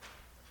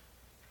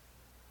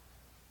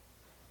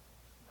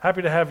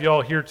Happy to have you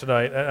all here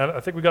tonight. And I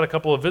think we got a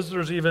couple of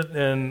visitors even,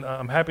 and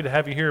I'm happy to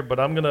have you here, but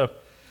I'm going to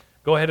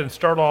go ahead and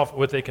start off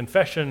with a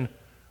confession,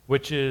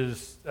 which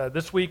is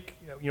this week,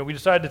 we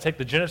decided to take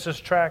the Genesis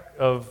track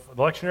of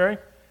the lectionary,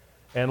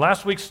 and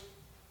last week's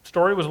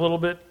story was a little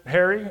bit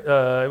hairy.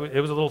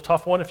 It was a little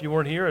tough one if you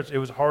weren't here. It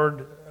was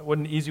hard, it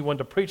wasn't an easy one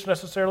to preach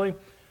necessarily,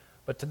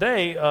 but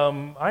today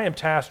I am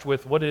tasked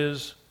with what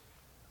is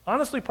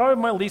honestly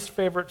probably my least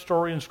favorite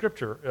story in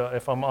Scripture,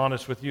 if I'm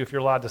honest with you, if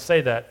you're allowed to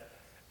say that.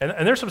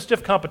 And there's some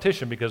stiff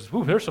competition because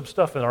there's some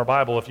stuff in our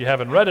Bible, if you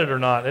haven't read it or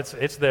not,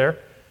 it's there.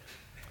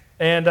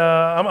 And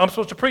I'm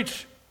supposed to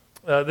preach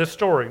this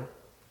story.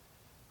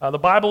 The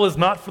Bible is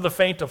not for the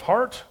faint of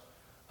heart,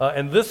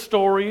 and this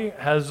story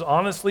has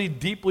honestly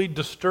deeply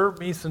disturbed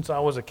me since I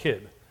was a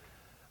kid.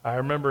 I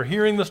remember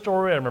hearing the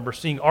story, I remember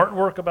seeing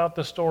artwork about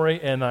the story,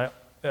 and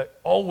it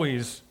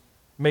always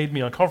made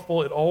me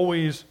uncomfortable, it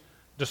always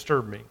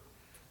disturbed me.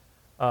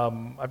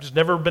 I've just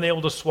never been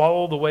able to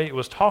swallow the way it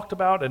was talked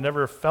about. It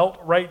never felt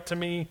right to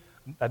me.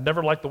 I'd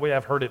never liked the way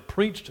I've heard it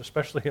preached,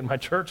 especially in my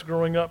church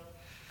growing up.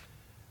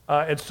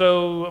 And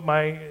so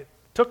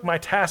took my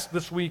task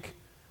this week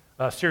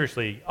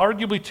seriously,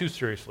 arguably too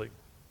seriously.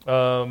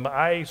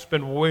 I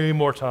spend way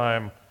more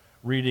time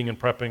reading and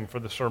prepping for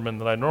the sermon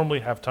than I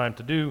normally have time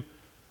to do.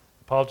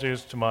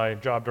 Apologies to my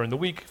job during the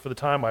week for the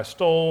time I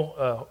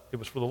stole. It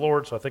was for the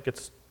Lord, so I think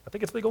it's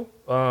legal.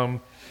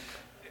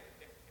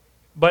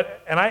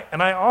 But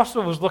I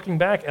also was looking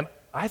back, and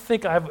I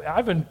think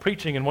I've been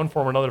preaching in one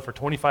form or another for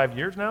 25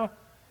 years now,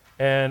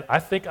 and I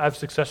think I've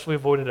successfully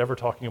avoided ever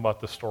talking about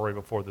this story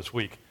before this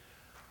week,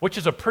 which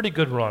is a pretty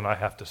good run, I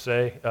have to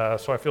say.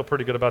 So I feel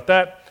pretty good about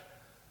that.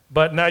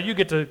 But now you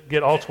get to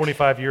get all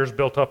 25 years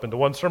built up into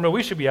one sermon.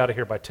 We should be out of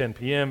here by 10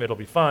 p.m. It'll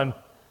be fun.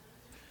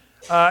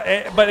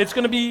 But it's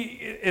going to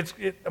be.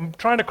 I'm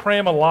trying to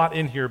cram a lot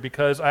in here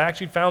because I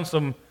actually found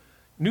some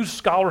new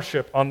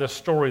scholarship on this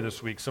story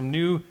this week. Some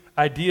new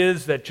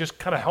ideas that just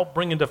kind of help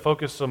bring into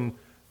focus some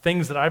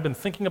things that I've been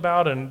thinking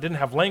about and didn't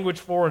have language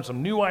for, and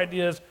some new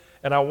ideas,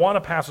 and I want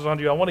to pass those on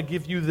to you. I want to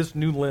give you this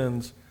new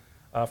lens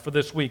for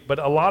this week. But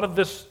a lot of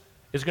this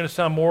is going to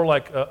sound more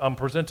like I'm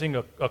presenting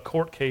a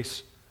court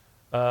case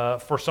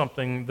for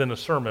something than a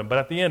sermon. But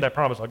at the end, I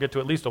promise, I'll get to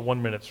at least a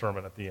 1-minute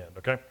sermon at the end,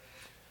 okay?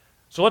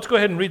 So let's go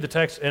ahead and read the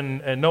text.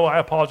 And no, I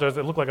apologize.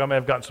 It looked like I may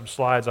have gotten some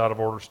slides out of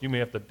order, so you may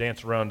have to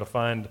dance around to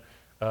find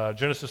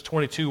Genesis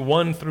 22,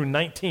 1 through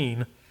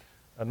 19.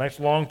 A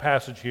nice long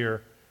passage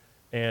here,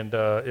 and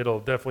it'll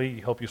definitely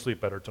help you sleep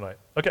better tonight.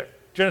 Okay,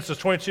 Genesis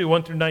 22,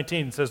 1 through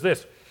 19 says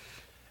this.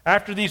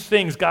 After these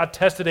things, God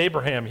tested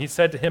Abraham. He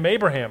said to him,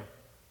 Abraham.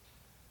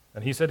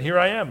 And he said, Here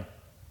I am.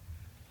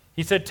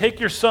 He said, Take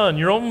your son,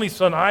 your only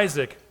son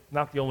Isaac,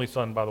 not the only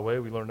son, by the way,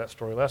 we learned that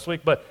story last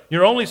week, but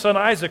your only son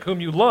Isaac,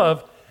 whom you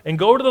love, and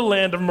go to the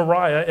land of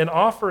Moriah and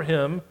offer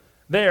him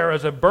there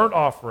as a burnt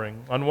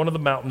offering on one of the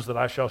mountains that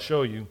I shall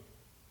show you.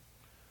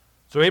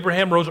 So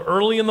Abraham rose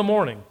early in the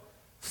morning,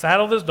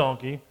 saddled his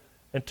donkey,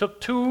 and took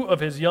 2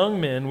 of his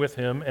young men with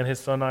him and his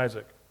son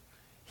Isaac.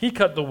 He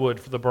cut the wood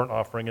for the burnt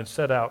offering and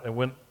set out and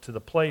went to the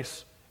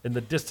place in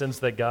the distance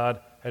that God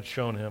had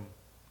shown him.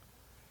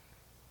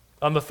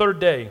 On the 3rd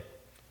day,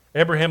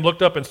 Abraham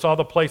looked up and saw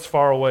the place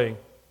far away.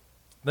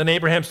 Then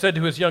Abraham said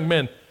to his young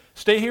men,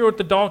 Stay here with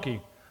the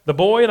donkey. The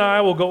boy and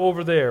I will go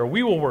over there.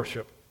 We will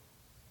worship,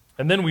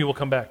 and then we will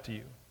come back to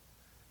you.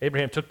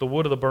 Abraham took the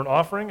wood of the burnt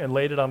offering and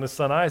laid it on his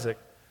son Isaac.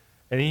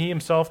 And he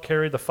himself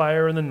carried the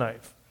fire and the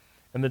knife,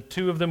 and the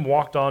 2 of them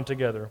walked on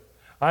together.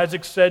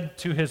 Isaac said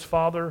to his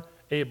father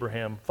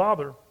Abraham,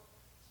 Father,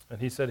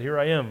 and he said, Here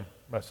I am,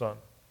 my son.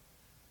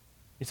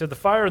 He said, The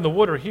fire and the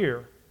wood are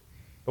here,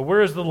 but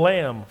where is the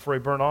lamb for a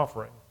burnt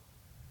offering?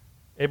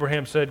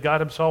 Abraham said, God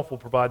himself will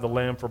provide the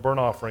lamb for burnt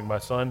offering, my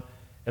son.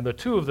 And the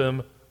 2 of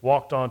them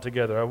walked on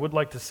together. I would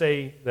like to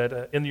say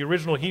that in the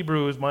original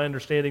Hebrew is my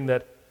understanding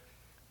that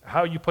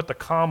how you put the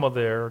comma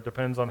there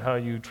depends on how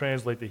you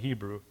translate the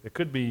Hebrew. It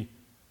could be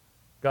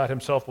God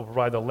himself will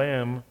provide the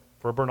lamb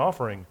for a burnt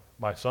offering,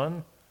 my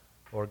son,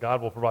 or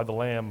God will provide the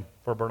lamb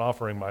for a burnt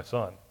offering, my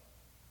son.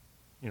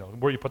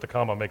 Where you put the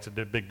comma makes a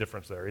big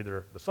difference there.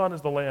 Either the son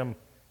is the lamb,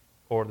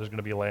 or there's going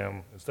to be a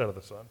lamb instead of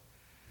the son.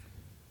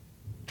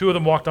 2 of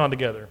them walked on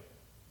together.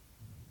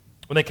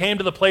 When they came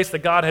to the place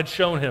that God had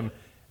shown him,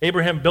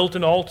 Abraham built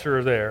an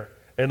altar there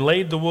and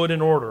laid the wood in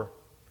order.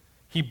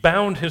 He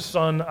bound his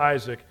son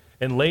Isaac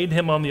and laid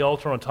him on the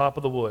altar on top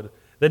of the wood.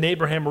 Then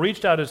Abraham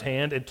reached out his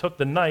hand and took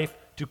the knife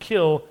to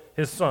kill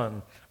his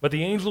son. But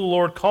the angel of the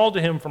Lord called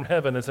to him from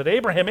heaven and said,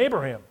 Abraham,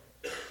 Abraham.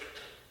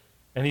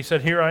 And he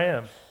said, Here I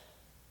am.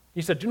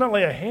 He said, Do not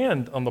lay a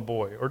hand on the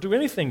boy or do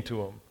anything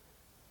to him.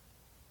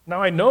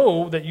 Now I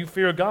know that you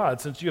fear God,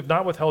 since you have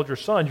not withheld your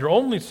son, your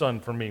only son,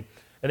 from me.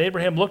 And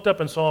Abraham looked up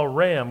and saw a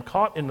ram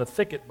caught in the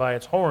thicket by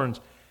its horns.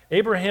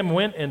 Abraham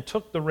went and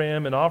took the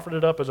ram and offered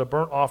it up as a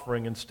burnt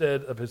offering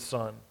instead of his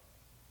son.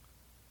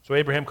 So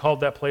Abraham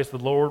called that place, The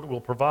Lord will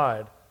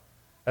provide.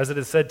 As it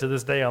is said to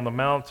this day, On the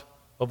mount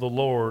of the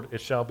Lord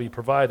it shall be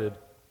provided.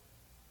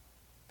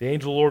 The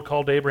angel of the Lord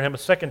called to Abraham a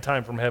second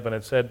time from heaven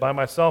and said, By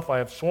myself I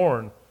have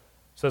sworn,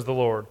 says the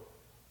Lord,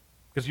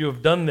 because you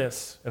have done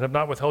this and have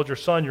not withheld your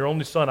son, your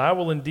only son, I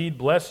will indeed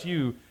bless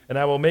you, and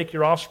I will make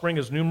your offspring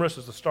as numerous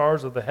as the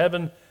stars of the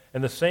heaven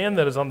and the sand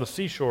that is on the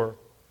seashore.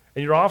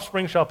 And your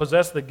offspring shall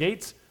possess the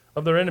gates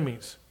of their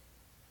enemies.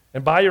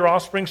 And by your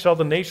offspring shall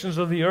the nations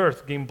of the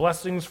earth gain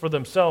blessings for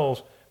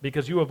themselves,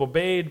 because you have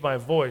obeyed my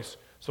voice.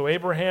 So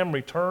Abraham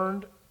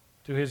returned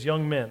to his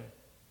young men,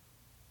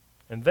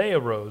 and they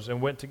arose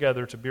and went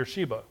together to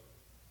Beersheba.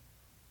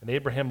 And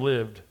Abraham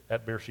lived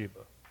at Beersheba.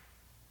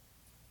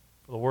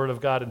 For the word of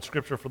God in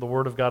Scripture, for the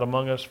word of God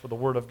among us, for the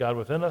word of God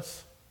within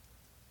us,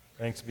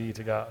 thanks be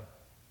to God.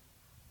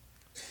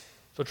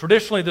 So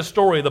traditionally, this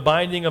story, the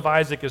binding of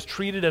Isaac, is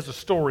treated as a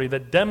story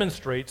that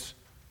demonstrates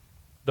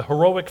the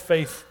heroic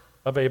faith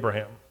of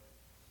Abraham.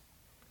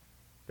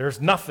 There's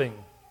nothing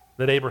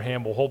that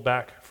Abraham will hold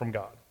back from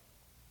God.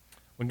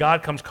 When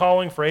God comes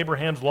calling for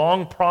Abraham's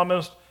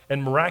long-promised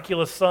and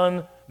miraculous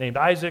son named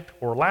Isaac,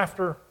 or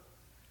laughter,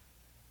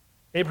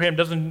 Abraham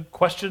doesn't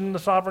question the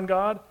sovereign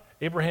God.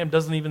 Abraham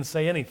doesn't even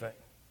say anything.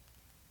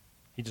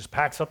 He just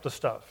packs up the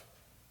stuff,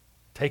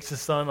 takes his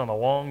son on a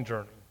long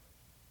journey,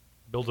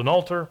 builds an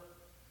altar.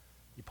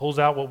 He pulls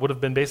out what would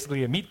have been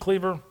basically a meat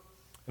cleaver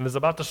and is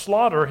about to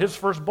slaughter his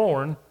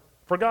firstborn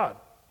for God.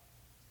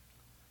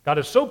 God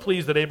is so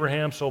pleased that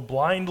Abraham so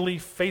blindly,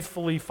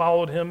 faithfully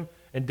followed him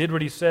and did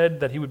what he said,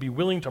 that he would be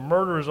willing to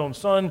murder his own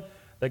son,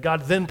 that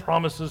God then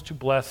promises to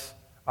bless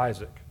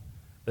Isaac.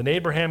 Then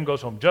Abraham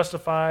goes home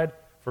justified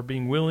for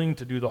being willing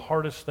to do the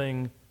hardest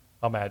thing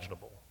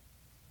imaginable.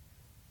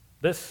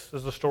 This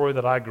is the story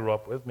that I grew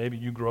up with. Maybe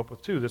you grew up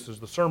with too. This is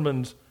the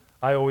sermons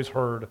I always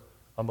heard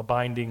on the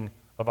binding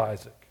of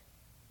Isaac.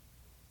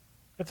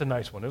 It's a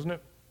nice one, isn't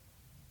it?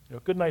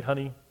 Good night,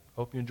 honey.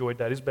 Hope you enjoyed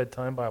Daddy's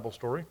bedtime Bible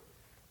story.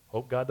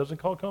 Hope God doesn't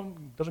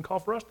call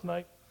for us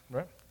tonight,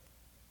 right?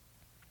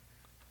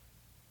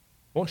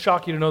 Won't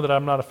shock you to know that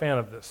I'm not a fan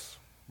of this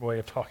way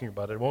of talking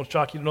about it. It won't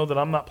shock you to know that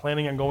I'm not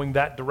planning on going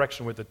that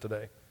direction with it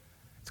today.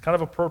 It's kind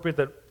of appropriate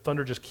that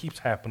thunder just keeps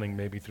happening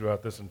maybe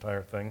throughout this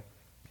entire thing,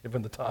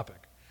 given the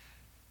topic.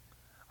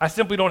 I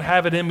simply don't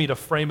have it in me to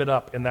frame it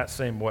up in that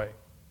same way.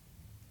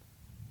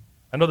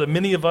 I know that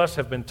many of us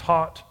have been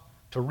taught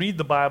to read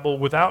the Bible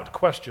without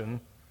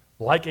question,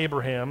 like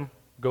Abraham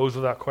goes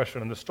without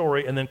question in the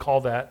story, and then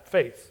call that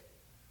faith.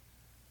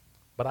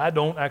 But I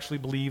don't actually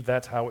believe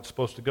that's how it's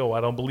supposed to go.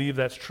 I don't believe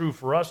that's true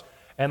for us,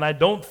 and I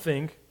don't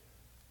think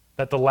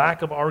that the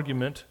lack of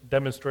argument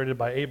demonstrated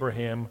by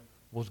Abraham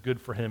was good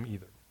for him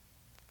either.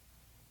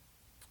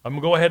 I'm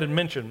going to go ahead and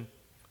mention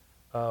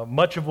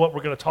much of what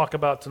we're going to talk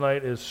about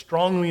tonight is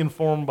strongly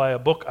informed by a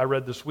book I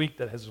read this week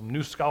that has some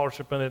new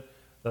scholarship in it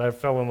that I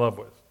fell in love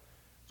with.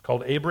 It's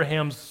called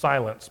Abraham's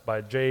Silence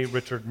by J.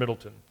 Richard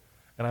Middleton,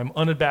 and I'm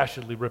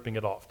unabashedly ripping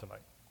it off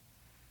tonight.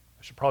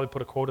 I should probably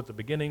put a quote at the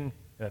beginning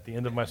and at the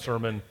end of my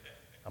sermon.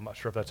 I'm not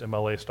sure if that's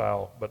MLA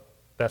style, but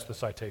that's the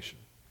citation.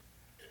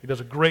 He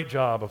does a great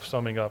job of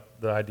summing up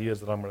the ideas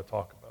that I'm going to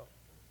talk about.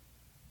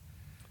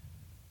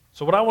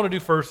 So what I want to do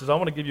first is I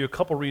want to give you a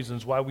couple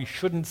reasons why we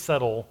shouldn't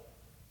settle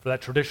for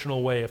that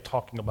traditional way of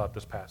talking about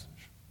this passage.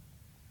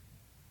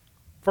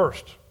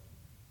 First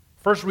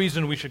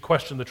reason we should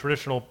question the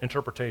traditional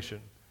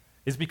interpretation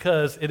is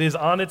because it is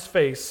on its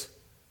face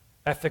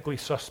ethically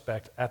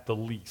suspect at the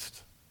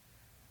least.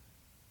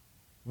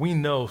 We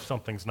know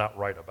something's not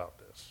right about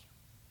this.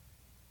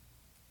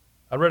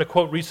 I read a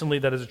quote recently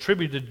that is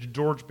attributed to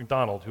George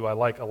MacDonald, who I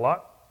like a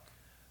lot,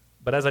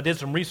 but as I did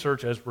some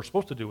research, as we're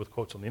supposed to do with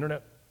quotes on the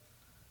internet,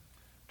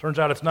 turns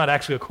out it's not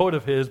actually a quote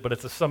of his, but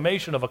it's a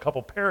summation of a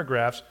couple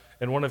paragraphs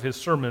in one of his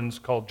sermons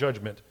called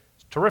Judgment.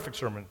 It's a terrific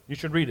sermon. You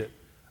should read it.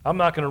 I'm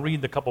not going to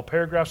read the couple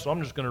paragraphs, so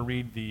I'm just going to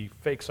read the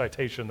fake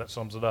citation that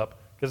sums it up,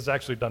 because it's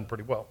actually done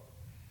pretty well.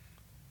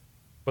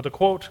 But the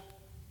quote,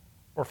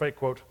 or fake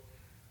quote,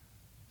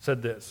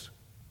 said this: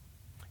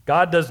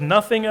 God does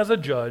nothing as a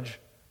judge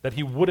that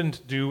he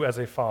wouldn't do as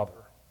a father.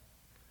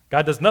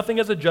 God does nothing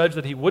as a judge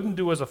that he wouldn't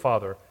do as a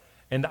father,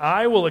 and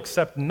I will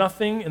accept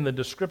nothing in the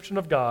description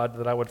of God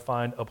that I would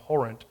find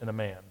abhorrent in a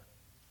man.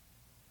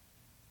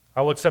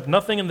 I will accept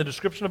nothing in the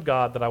description of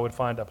God that I would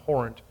find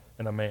abhorrent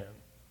in a man.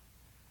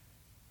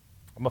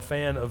 I'm a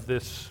fan of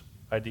this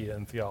idea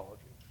in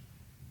theology.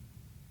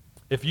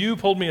 If you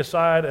pulled me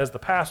aside as the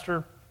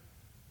pastor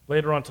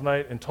later on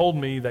tonight and told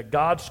me that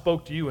God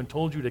spoke to you and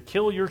told you to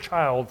kill your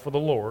child for the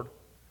Lord,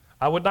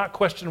 I would not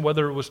question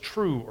whether it was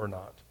true or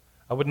not.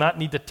 I would not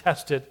need to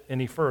test it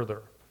any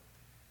further.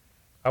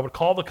 I would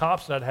call the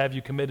cops and I'd have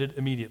you committed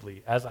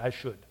immediately, as I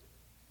should.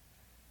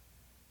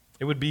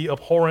 It would be an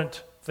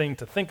abhorrent thing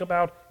to think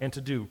about and to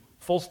do.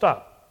 Full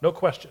stop. No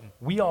question.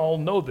 We all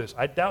know this.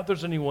 I doubt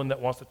there's anyone that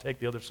wants to take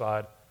the other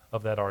side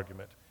of that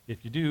argument.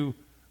 If you do,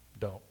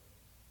 don't.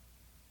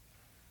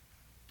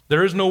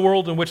 There is no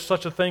world in which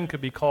such a thing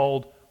could be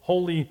called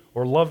holy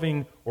or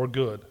loving or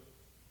good.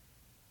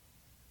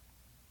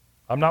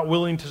 I'm not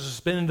willing to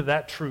suspend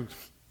that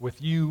truth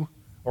with you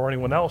or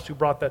anyone else who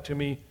brought that to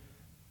me,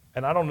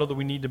 and I don't know that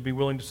we need to be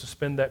willing to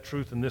suspend that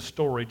truth in this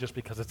story just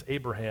because it's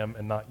Abraham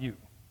and not you.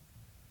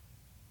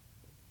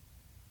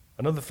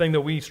 Another thing that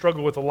we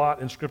struggle with a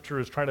lot in Scripture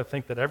is trying to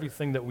think that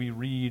everything that we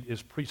read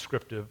is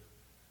prescriptive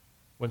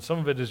when some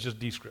of it is just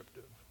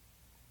descriptive.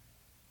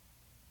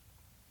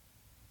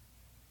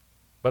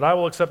 But I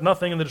will accept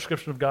nothing in the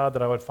description of God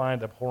that I would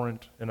find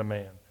abhorrent in a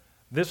man.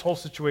 This whole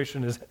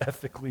situation is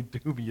ethically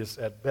dubious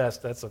at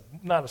best. That's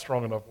not a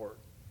strong enough word.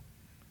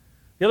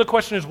 The other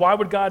question is, why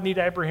would God need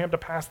Abraham to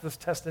pass this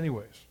test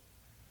anyways?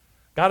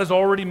 God has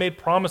already made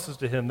promises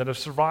to him that have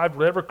survived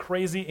whatever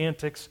crazy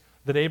antics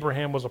that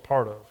Abraham was a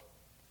part of.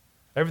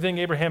 Everything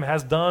Abraham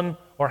has done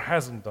or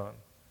hasn't done.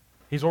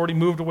 He's already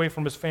moved away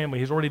from his family.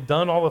 He's already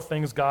done all the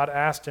things God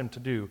asked him to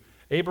do.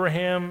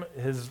 Abraham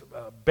has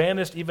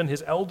banished even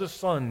his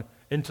eldest son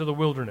into the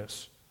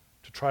wilderness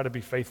to try to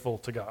be faithful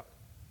to God.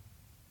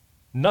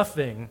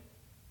 Nothing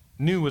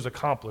new is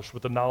accomplished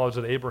with the knowledge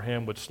that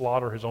Abraham would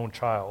slaughter his own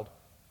child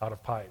out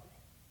of piety.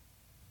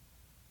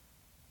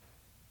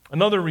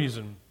 Another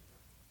reason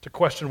to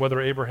question whether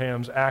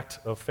Abraham's act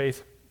of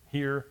faith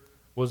here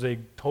was a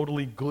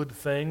totally good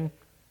thing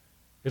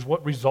is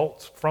what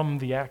results from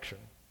the action.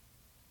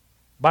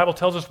 The Bible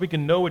tells us we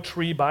can know a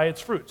tree by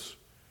its fruits,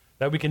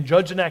 that we can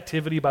judge an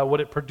activity by what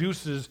it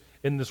produces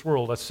in this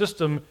world. A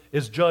system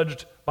is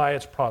judged by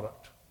its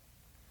product.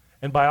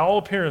 And by all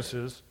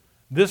appearances,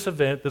 this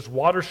event, this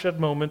watershed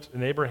moment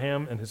in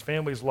Abraham and his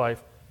family's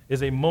life,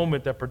 is a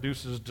moment that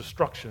produces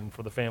destruction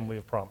for the family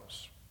of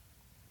promise.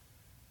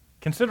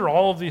 Consider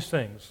all of these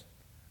things,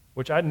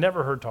 which I'd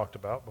never heard talked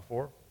about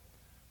before,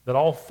 that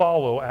all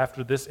follow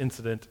after this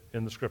incident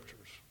in the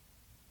Scriptures.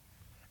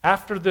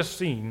 After this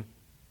scene,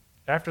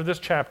 after this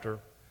chapter,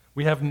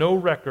 we have no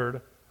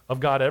record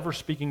of God ever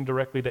speaking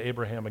directly to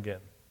Abraham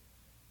again.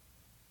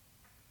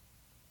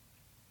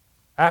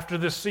 After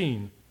this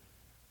scene,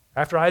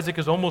 after Isaac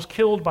is almost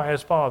killed by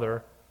his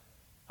father,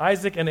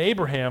 Isaac and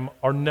Abraham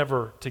are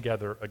never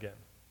together again.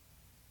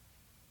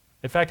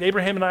 In fact,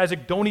 Abraham and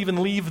Isaac don't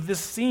even leave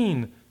this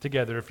scene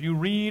together. If you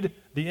read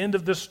the end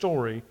of this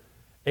story,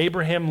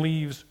 Abraham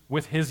leaves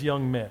with his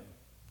young men.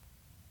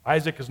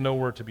 Isaac is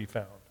nowhere to be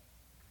found.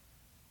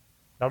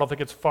 I don't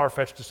think it's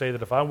far-fetched to say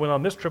that if I went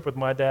on this trip with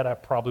my dad, I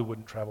probably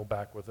wouldn't travel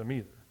back with him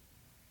either.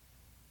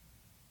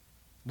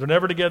 They're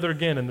never together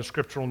again in the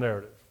scriptural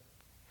narrative.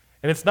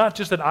 And it's not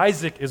just that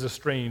Isaac is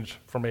estranged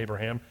from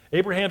Abraham.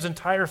 Abraham's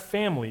entire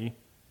family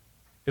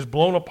is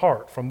blown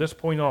apart from this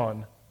point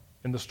on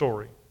in the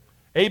story.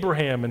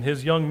 Abraham and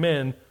his young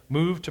men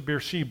move to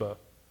Beersheba,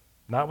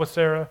 not with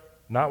Sarah,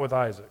 not with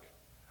Isaac.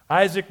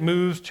 Isaac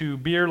moves to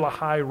Beer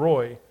Lahai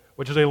Roi,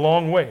 which is a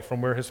long way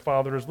from where his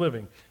father is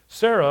living.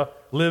 Sarah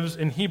lives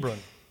in Hebron.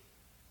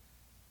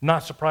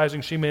 Not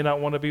surprising, she may not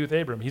want to be with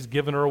Abraham. He's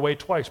given her away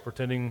twice,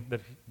 pretending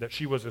that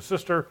she was his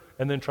sister,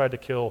 and then tried to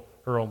kill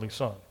her only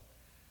son.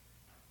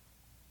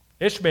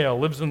 Ishmael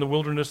lives in the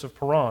wilderness of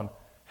Paran.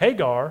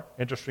 Hagar,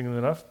 interestingly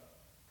enough,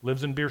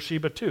 lives in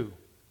Beersheba too.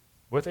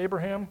 With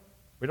Abraham?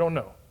 We don't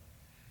know.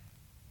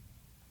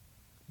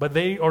 But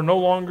they are no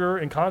longer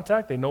in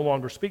contact. They no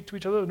longer speak to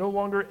each other. They're no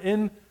longer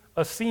in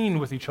a scene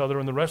with each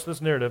other in the rest of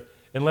this narrative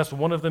unless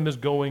one of them is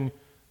going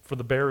for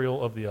the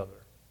burial of the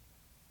other.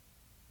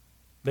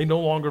 They no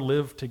longer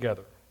live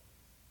together.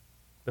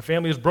 The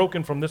family is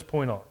broken from this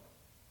point on.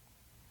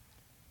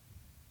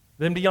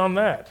 Then beyond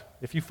that,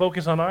 if you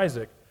focus on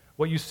Isaac,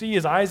 what you see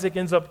is Isaac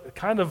ends up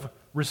kind of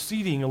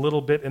receding a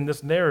little bit in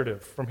this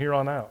narrative from here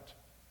on out.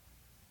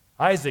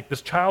 Isaac,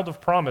 this child of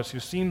promise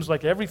who seems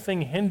like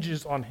everything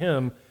hinges on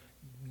him,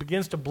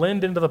 begins to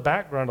blend into the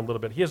background a little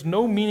bit. He has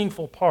no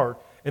meaningful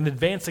part in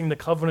advancing the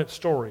covenant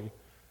story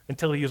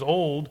until he is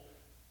old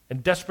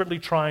and desperately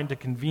trying to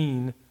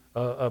convene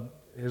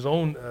his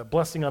own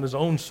blessing on his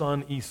own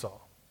son Esau,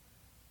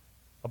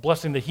 a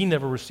blessing that he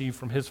never received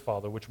from his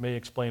father, which may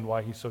explain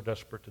why he's so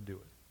desperate to do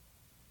it.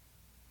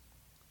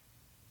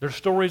 There's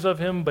stories of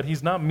him, but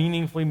he's not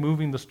meaningfully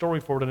moving the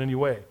story forward in any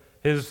way.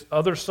 His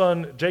other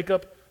son,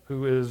 Jacob,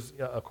 who is,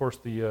 of course,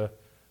 the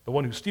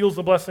one who steals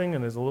the blessing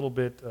and is a little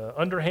bit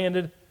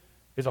underhanded,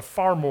 is a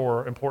far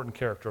more important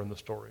character in the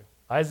story.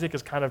 Isaac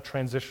is kind of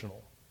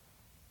transitional.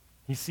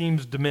 He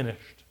seems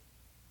diminished.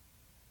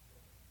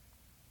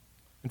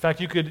 In fact,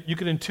 you could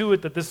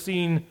intuit that this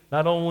scene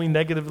not only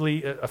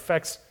negatively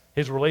affects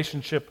his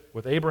relationship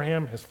with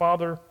Abraham, his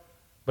father,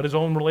 but his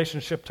own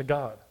relationship to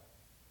God.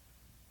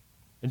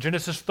 In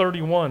Genesis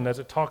 31, as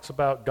it talks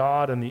about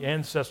God and the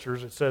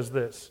ancestors, it says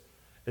this.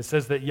 It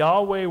says that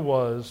Yahweh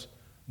was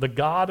the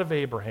God of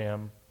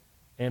Abraham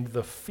and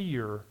the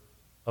fear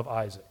of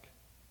Isaac.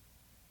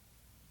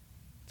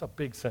 It's a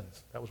big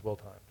sentence. That was well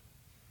timed.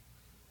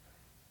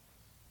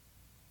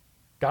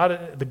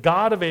 God, the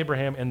God of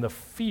Abraham and the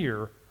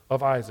fear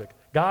of Isaac.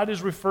 God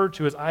is referred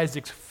to as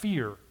Isaac's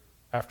fear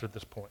after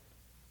this point.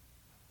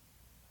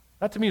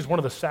 That to me is one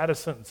of the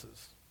saddest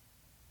sentences.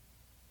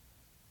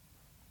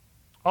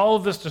 All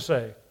of this to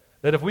say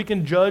that if we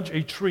can judge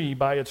a tree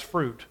by its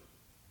fruit,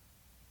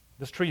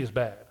 this tree is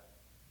bad.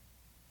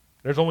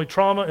 There's only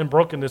trauma and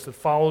brokenness that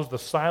follows the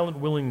silent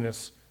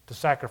willingness to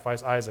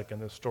sacrifice Isaac in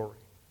this story.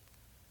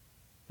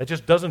 It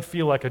just doesn't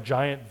feel like a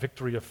giant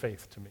victory of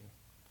faith to me.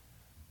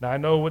 Now, I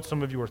know what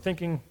some of you are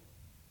thinking.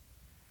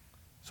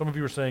 Some of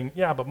you are saying,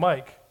 yeah, but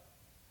Mike,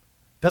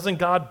 doesn't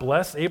God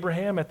bless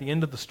Abraham at the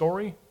end of the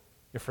story?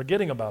 You're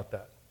forgetting about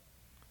that.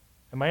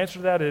 And my answer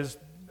to that is,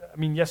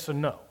 yes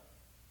and no.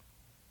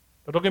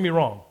 But don't get me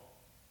wrong.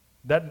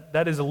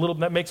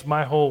 That makes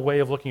my whole way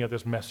of looking at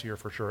this messier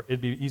for sure.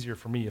 It'd be easier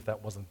for me if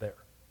that wasn't there.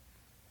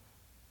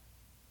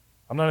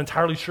 I'm not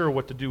entirely sure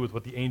what to do with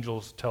what the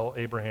angels tell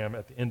Abraham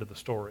at the end of the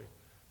story.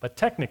 But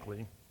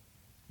technically,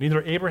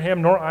 neither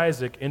Abraham nor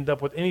Isaac end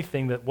up with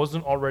anything that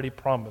wasn't already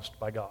promised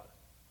by God.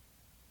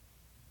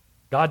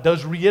 God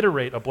does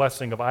reiterate a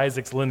blessing of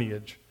Isaac's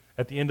lineage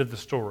at the end of the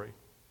story.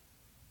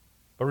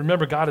 But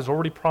remember, God has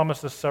already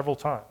promised this several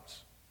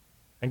times.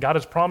 And God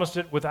has promised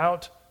it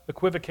without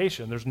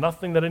equivocation. There's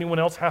nothing that anyone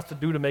else has to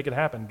do to make it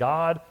happen.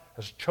 God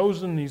has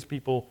chosen these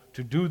people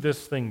to do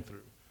this thing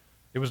through.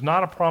 It was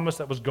not a promise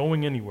that was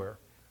going anywhere,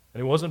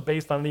 and it wasn't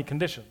based on any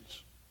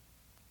conditions.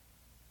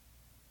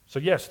 So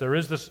yes, there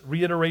is this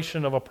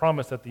reiteration of a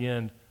promise at the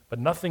end, but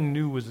nothing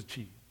new was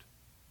achieved.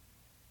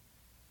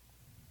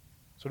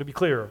 So to be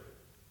clear,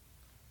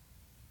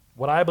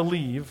 what I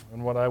believe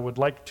and what I would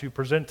like to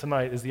present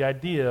tonight is the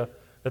idea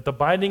that the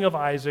binding of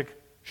Isaac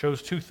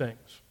shows two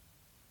things.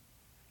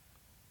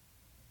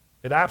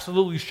 It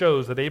absolutely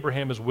shows that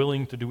Abraham is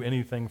willing to do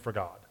anything for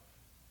God.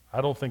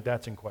 I don't think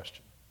that's in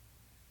question.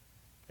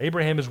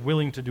 Abraham is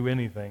willing to do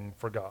anything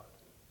for God.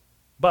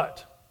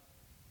 But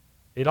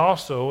it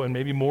also, and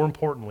maybe more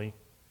importantly,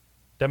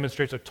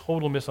 demonstrates a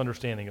total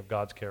misunderstanding of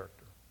God's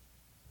character.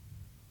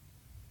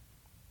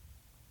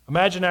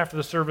 Imagine after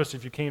the service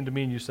if you came to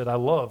me and you said, I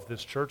love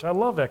this church, I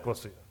love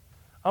Ekklesia.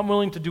 I'm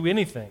willing to do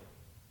anything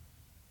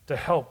to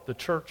help the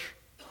church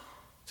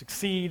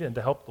succeed and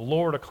to help the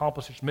Lord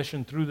accomplish His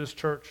mission through this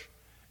church.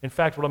 In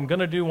fact, what I'm going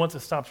to do once it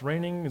stops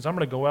raining is I'm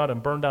going to go out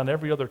and burn down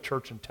every other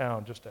church in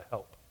town just to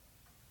help.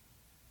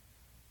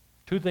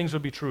 Two things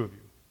would be true of you.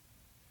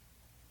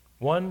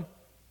 One,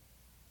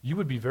 you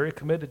would be very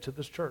committed to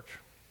this church,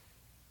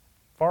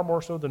 far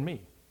more so than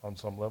me on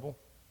some level.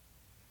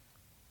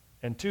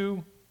 And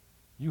two,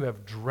 you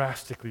have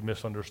drastically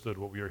misunderstood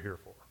what we are here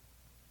for.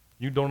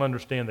 You don't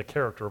understand the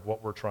character of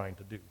what we're trying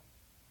to do.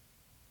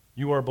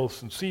 You are both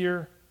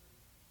sincere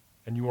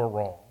and you are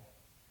wrong.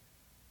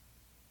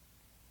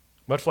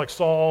 Much like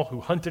Saul, who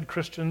hunted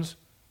Christians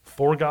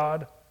for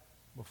God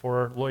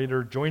before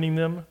later joining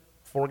them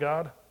for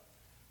God,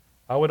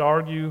 I would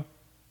argue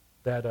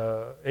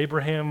that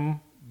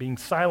Abraham being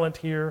silent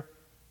here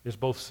is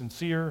both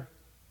sincere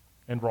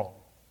and wrong.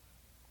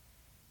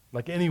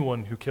 Like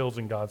anyone who kills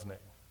in God's name.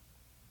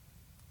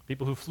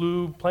 People who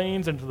flew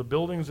planes into the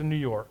buildings in New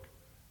York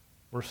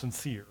were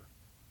sincere.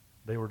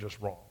 They were just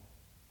wrong.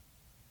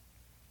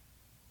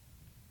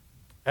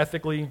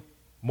 Ethically,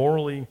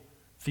 morally,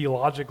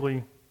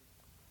 theologically,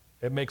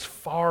 it makes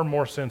far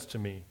more sense to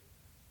me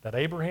that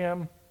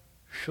Abraham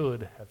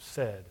should have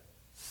said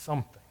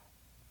something.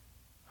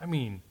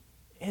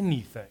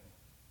 Anything.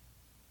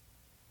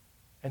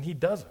 And he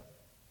doesn't.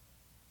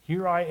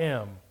 Here I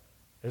am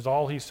is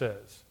all he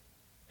says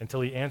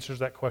until he answers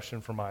that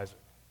question from Isaac.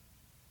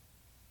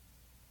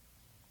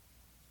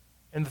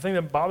 And the thing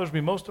that bothers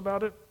me most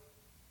about it,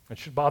 and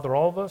should bother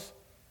all of us,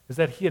 is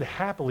that he had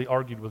happily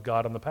argued with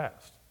God in the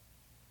past.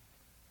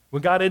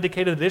 When God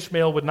indicated that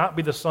Ishmael would not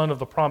be the son of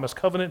the promised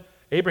covenant,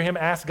 Abraham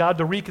asked God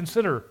to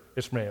reconsider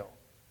Ishmael.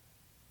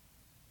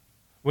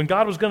 When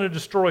God was going to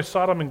destroy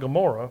Sodom and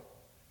Gomorrah,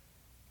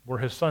 where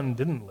his son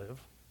didn't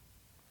live,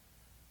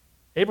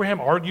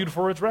 Abraham argued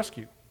for its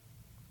rescue.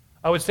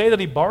 I would say that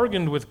he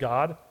bargained with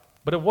God,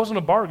 but it wasn't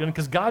a bargain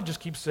because God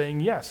just keeps saying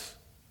yes.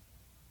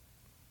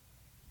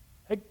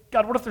 Hey,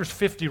 God, what if there's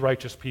 50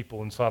 righteous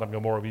people in Sodom and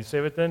Gomorrah? Will you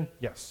save it then?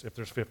 Yes, if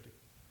there's 50.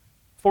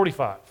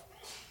 45.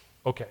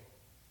 Okay.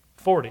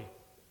 40.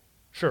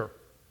 Sure.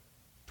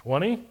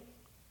 20?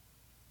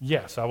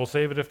 Yes, I will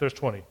save it if there's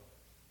 20.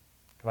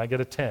 Can I get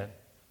a 10?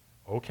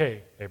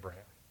 Okay, Abraham.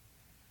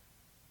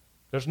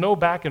 There's no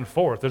back and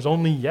forth. There's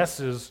only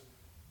yeses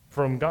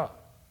from God.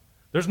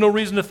 There's no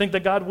reason to think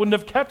that God wouldn't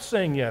have kept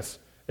saying yes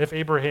if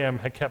Abraham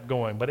had kept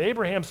going. But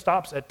Abraham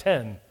stops at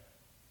 10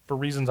 for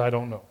reasons I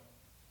don't know.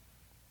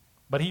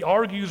 But he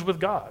argues with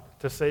God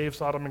to save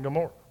Sodom and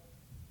Gomorrah.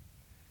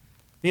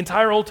 The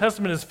entire Old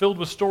Testament is filled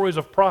with stories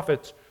of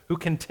prophets who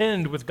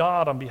contend with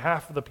God on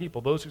behalf of the people,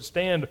 those who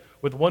stand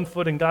with one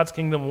foot in God's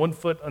kingdom, one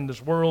foot in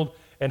this world,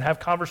 and have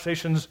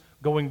conversations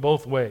going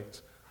both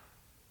ways.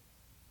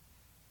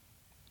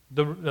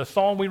 The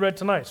psalm we read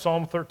tonight,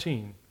 Psalm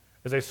 13,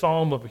 is a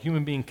psalm of a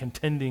human being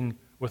contending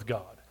with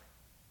God.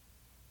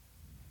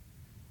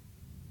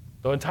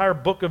 The entire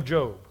book of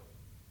Job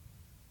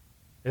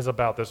is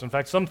about this. In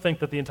fact, some think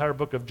that the entire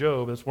book of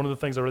Job, that's one of the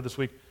things I read this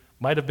week,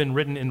 might have been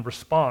written in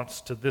response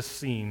to this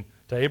scene,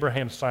 to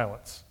Abraham's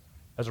silence,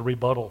 as a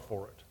rebuttal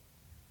for it.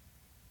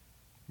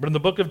 But in the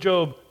book of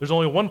Job, there's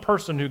only one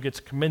person who gets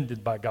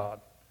commended by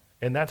God,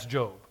 and that's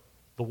Job,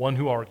 the one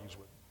who argues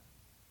with him.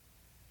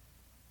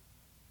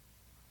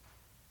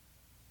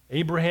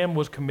 Abraham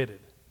was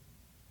committed,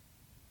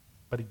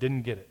 but he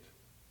didn't get it.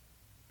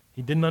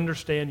 He didn't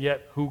understand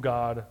yet who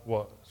God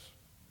was.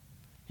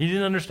 He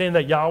didn't understand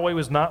that Yahweh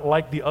was not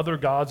like the other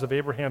gods of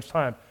Abraham's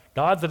time.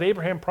 Gods that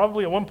Abraham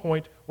probably at one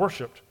point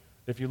worshipped.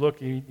 If you look,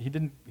 he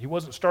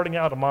wasn't starting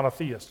out a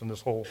monotheist in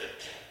this whole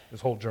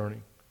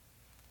journey.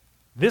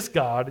 This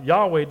God,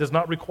 Yahweh, does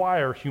not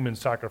require human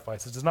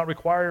sacrifices. It does not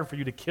require for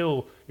you to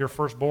kill your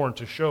firstborn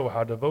to show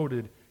how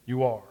devoted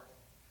you are.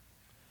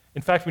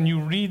 In fact, when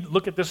you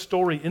look at this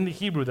story in the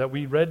Hebrew that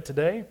we read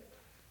today,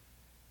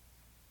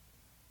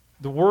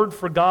 the word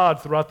for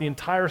God throughout the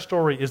entire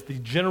story is the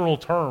general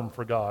term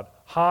for God,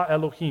 Ha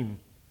Elohim,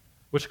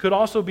 which could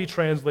also be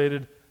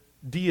translated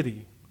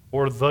deity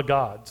or the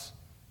gods.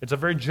 It's a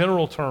very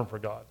general term for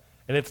God.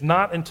 And it's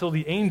not until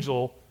the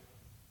angel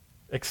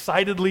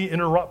excitedly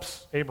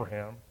interrupts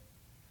Abraham,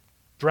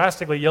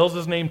 drastically yells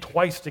his name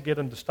twice to get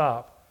him to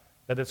stop,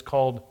 that it's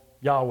called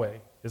Yahweh,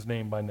 his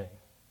name by name.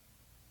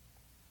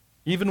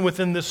 Even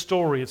within this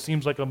story, it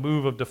seems like a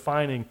move of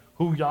defining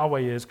who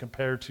Yahweh is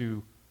compared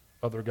to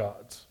other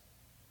gods.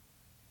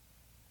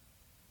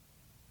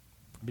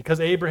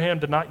 Because Abraham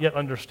did not yet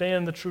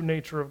understand the true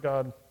nature of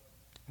God,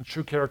 the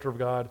true character of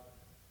God,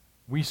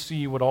 we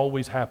see what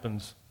always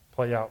happens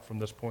play out from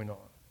this point on.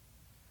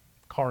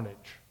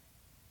 Carnage.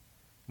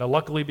 Now,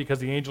 luckily, because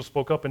the angel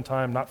spoke up in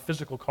time, not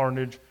physical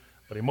carnage,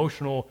 but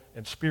emotional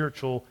and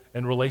spiritual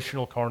and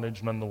relational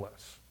carnage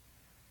nonetheless.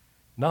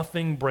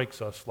 Nothing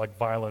breaks us like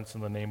violence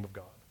in the name of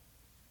God.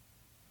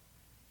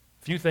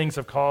 Few things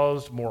have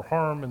caused more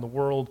harm in the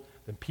world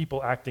than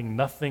people acting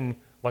nothing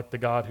like the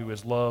God who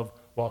is love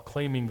while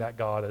claiming that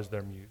God as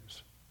their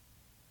muse.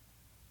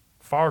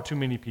 Far too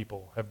many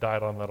people have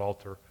died on that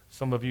altar.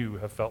 Some of you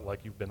have felt like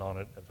you've been on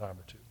it a time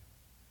or two.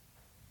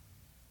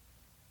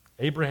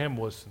 Abraham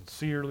was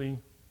sincerely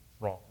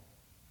wrong.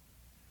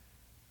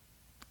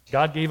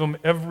 God gave him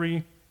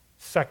every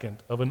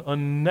second of an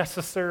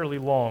unnecessarily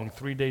long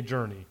 3-day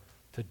journey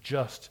to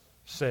just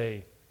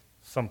say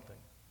something,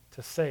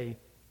 to say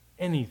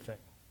anything.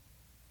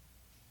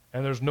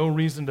 And there's no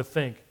reason to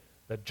think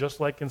that just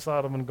like in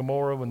Sodom and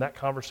Gomorrah when that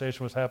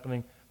conversation was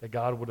happening, that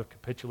God would have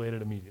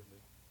capitulated immediately.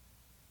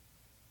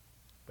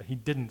 But he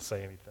didn't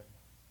say anything.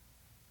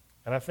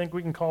 And I think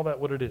we can call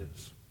that what it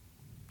is,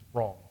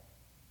 wrong.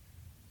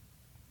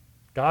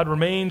 God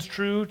remains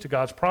true to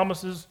God's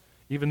promises,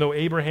 even though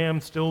Abraham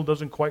still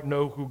doesn't quite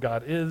know who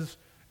God is,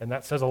 and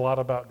that says a lot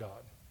about God.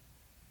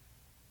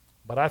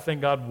 But I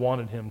think God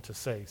wanted him to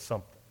say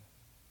something,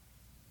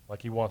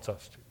 like he wants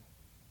us to.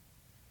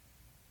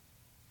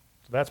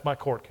 So that's my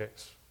court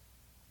case.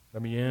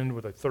 Let me end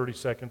with a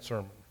 30-second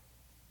sermon.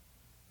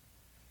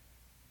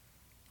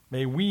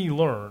 May we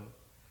learn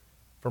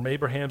from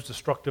Abraham's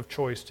destructive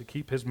choice to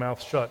keep his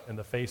mouth shut in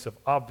the face of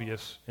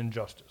obvious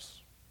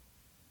injustice.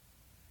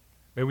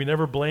 May we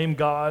never blame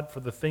God for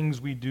the things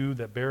we do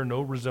that bear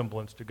no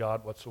resemblance to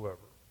God whatsoever.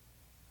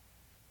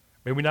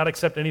 May we not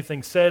accept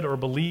anything said or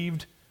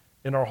believed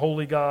in our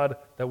holy God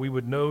that we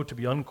would know to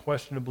be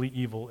unquestionably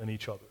evil in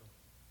each other.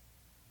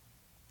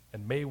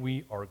 And may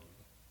we argue.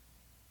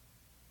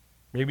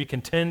 May we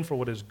contend for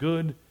what is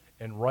good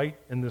and right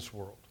in this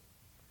world,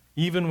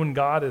 even when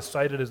God is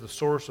cited as the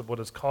source of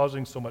what is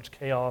causing so much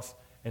chaos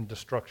and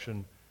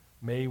destruction.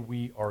 May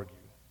we argue.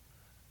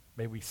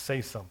 May we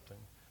say something.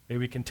 May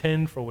we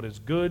contend for what is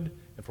good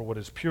and for what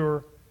is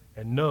pure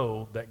and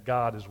know that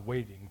God is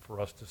waiting for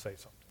us to say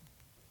something.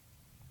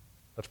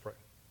 Let's pray.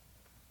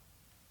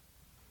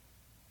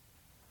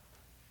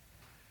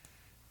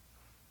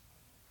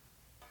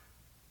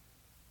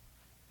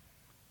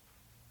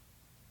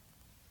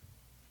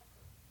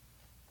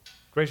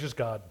 Gracious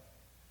God,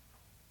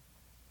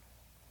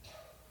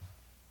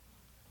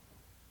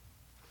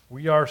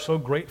 we are so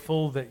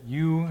grateful that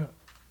you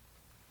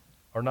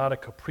are not a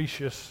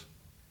capricious,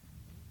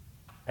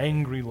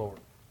 angry Lord.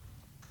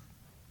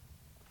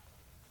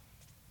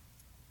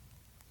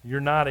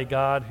 You're not a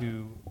God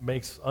who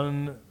makes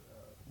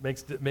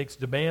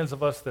demands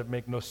of us that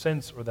make no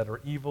sense or that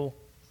are evil.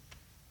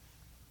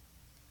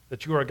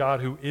 That you are a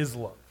God who is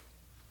love.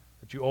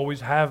 That you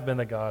always have been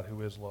a God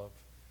who is love.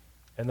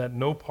 And that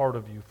no part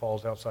of you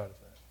falls outside of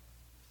that.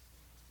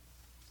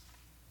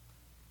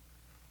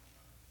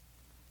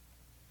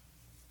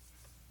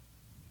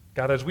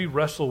 God, as we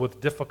wrestle with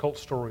difficult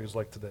stories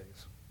like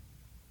today's,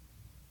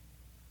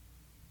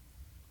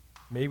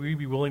 may we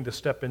be willing to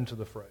step into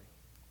the fray.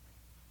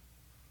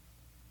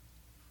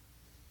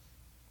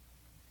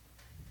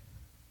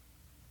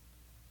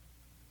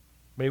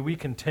 May we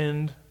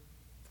contend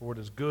for what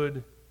is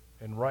good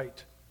and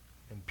right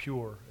and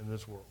pure in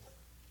this world.